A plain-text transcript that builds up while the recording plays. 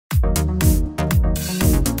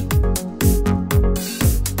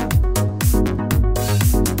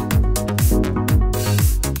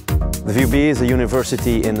The VUB is a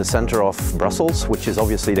university in the center of Brussels, which is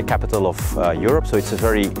obviously the capital of Europe, so it's a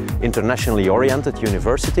very internationally oriented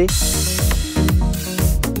university.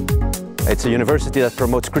 It's a university that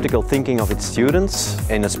promotes critical thinking of its students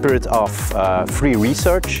in a spirit of free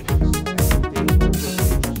research.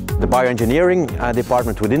 The bioengineering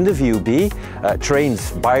department within the VUB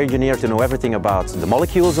trains bioengineers to know everything about the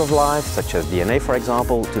molecules of life, such as DNA for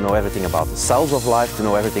example, to know everything about the cells of life, to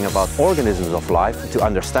know everything about organisms of life, to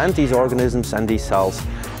understand these organisms and these cells,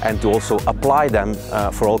 and to also apply them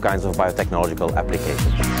for all kinds of biotechnological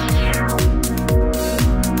applications.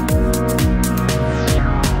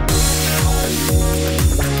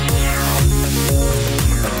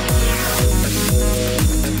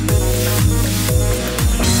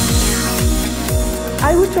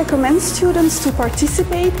 I would recommend students to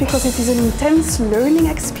participate because it is an intense learning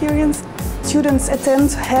experience. Students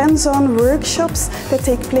attend hands-on workshops that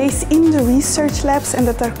take place in the research labs and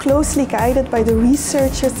that are closely guided by the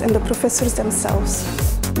researchers and the professors themselves.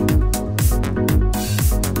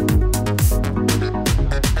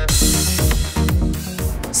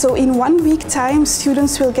 So in 1 week time,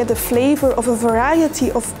 students will get a flavor of a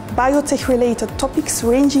variety of biotech-related topics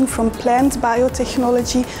ranging from plant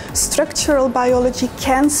biotechnology, structural biology,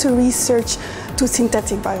 cancer research to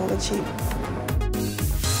synthetic biology.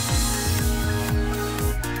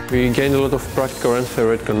 We gained a lot of practical and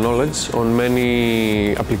theoretical knowledge on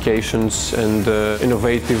many applications and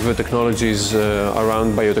innovative technologies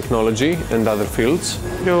around biotechnology and other fields.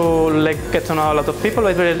 You get to know a lot of people.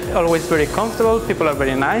 It's always very comfortable. People are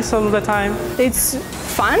very nice all the time. It's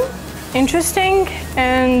fun, interesting,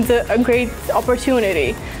 and a great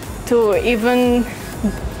opportunity to even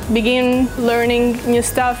begin learning new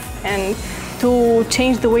stuff and to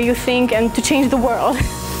change the way you think and to change the world.